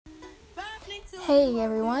Hey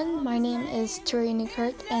everyone, my name is Tori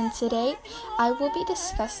Newkirk, and today I will be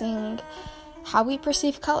discussing how we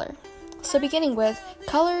perceive color. So beginning with,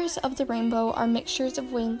 colors of the rainbow are mixtures of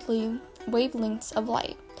wavelengths of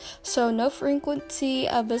light. So no frequency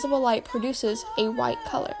of visible light produces a white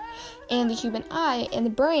color, and the human eye and the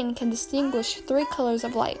brain can distinguish three colors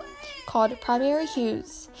of light, called primary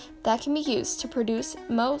hues, that can be used to produce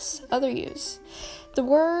most other hues. The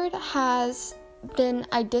word has been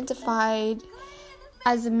identified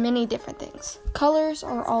as many different things. Colors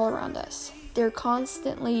are all around us. They're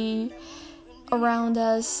constantly around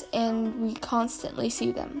us and we constantly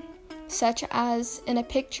see them, such as in a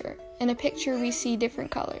picture. In a picture we see different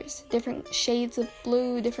colors, different shades of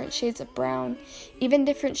blue, different shades of brown, even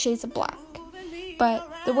different shades of black.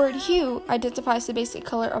 But the word hue identifies the basic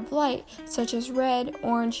color of light, such as red,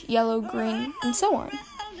 orange, yellow, green, and so on.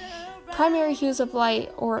 Primary hues of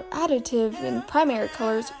light, or additive and primary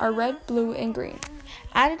colors, are red, blue, and green.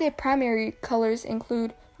 Additive primary colors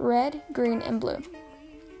include red, green, and blue.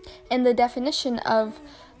 And the definition of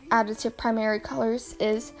additive primary colors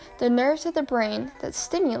is the nerves of the brain that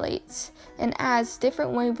stimulates and adds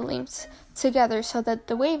different wavelengths together so that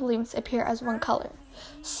the wavelengths appear as one color.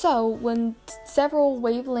 So when several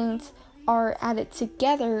wavelengths are added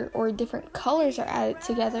together or different colors are added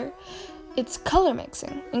together, it's color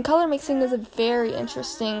mixing. And color mixing is a very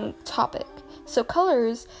interesting topic. So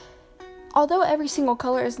colors, although every single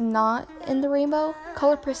color is not in the rainbow,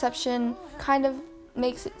 color perception kind of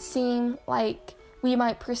makes it seem like we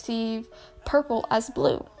might perceive purple as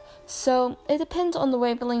blue. So it depends on the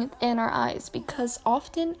wavelength in our eyes, because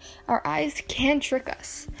often our eyes can trick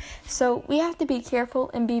us. So we have to be careful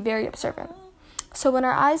and be very observant. So when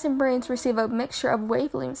our eyes and brains receive a mixture of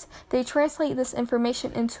wavelengths, they translate this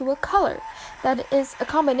information into a color that is a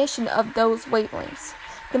combination of those wavelengths.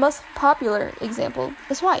 The most popular example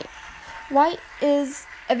is white. White is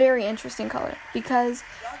a very interesting color because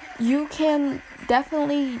you can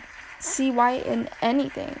definitely see white in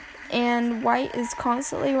anything, and white is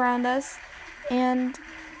constantly around us, and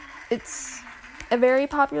it's a very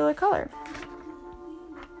popular color.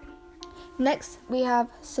 Next, we have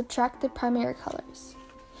subtractive primary colors.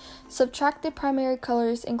 Subtractive primary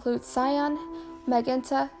colors include cyan,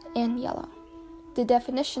 magenta, and yellow. The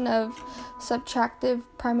definition of subtractive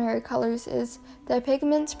primary colors is that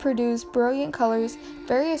pigments produce brilliant colors,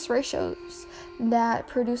 various ratios that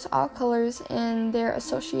produce all colors in their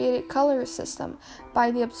associated color system by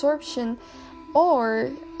the absorption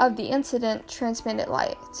or of the incident transmitted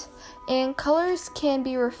light. And colors can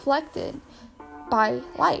be reflected by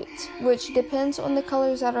light, which depends on the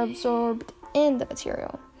colors that are absorbed in the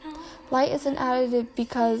material. Light is an additive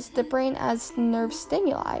because the brain adds nerve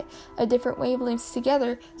stimuli of different wavelengths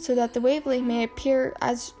together so that the wavelength may appear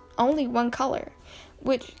as only one color,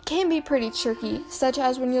 which can be pretty tricky, such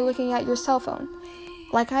as when you're looking at your cell phone,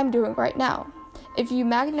 like I'm doing right now. If you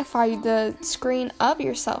magnify the screen of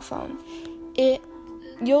your cell phone,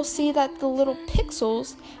 you'll see that the little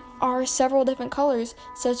pixels are several different colors,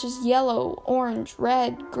 such as yellow, orange,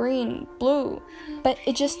 red, green, blue. But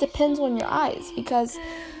it just depends on your eyes, because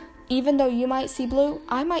even though you might see blue,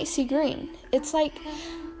 I might see green. It's like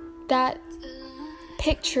that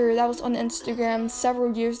picture that was on Instagram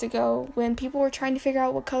several years ago when people were trying to figure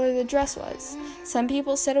out what color the dress was. Some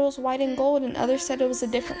people said it was white and gold, and others said it was a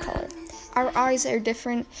different color. Our eyes are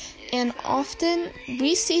different, and often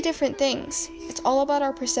we see different things. It's all about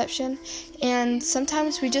our perception, and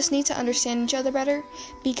sometimes we just need to understand each other better,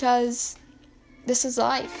 because this is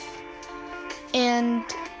life. And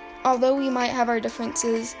although we might have our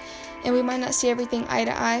differences and we might not see everything eye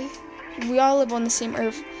to eye, we all live on the same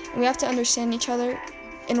earth, and we have to understand each other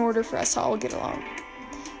in order for us to all get along.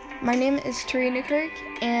 My name is Tori Newkirk,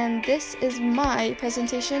 and this is my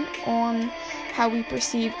presentation on how we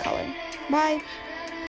perceive color. Bye!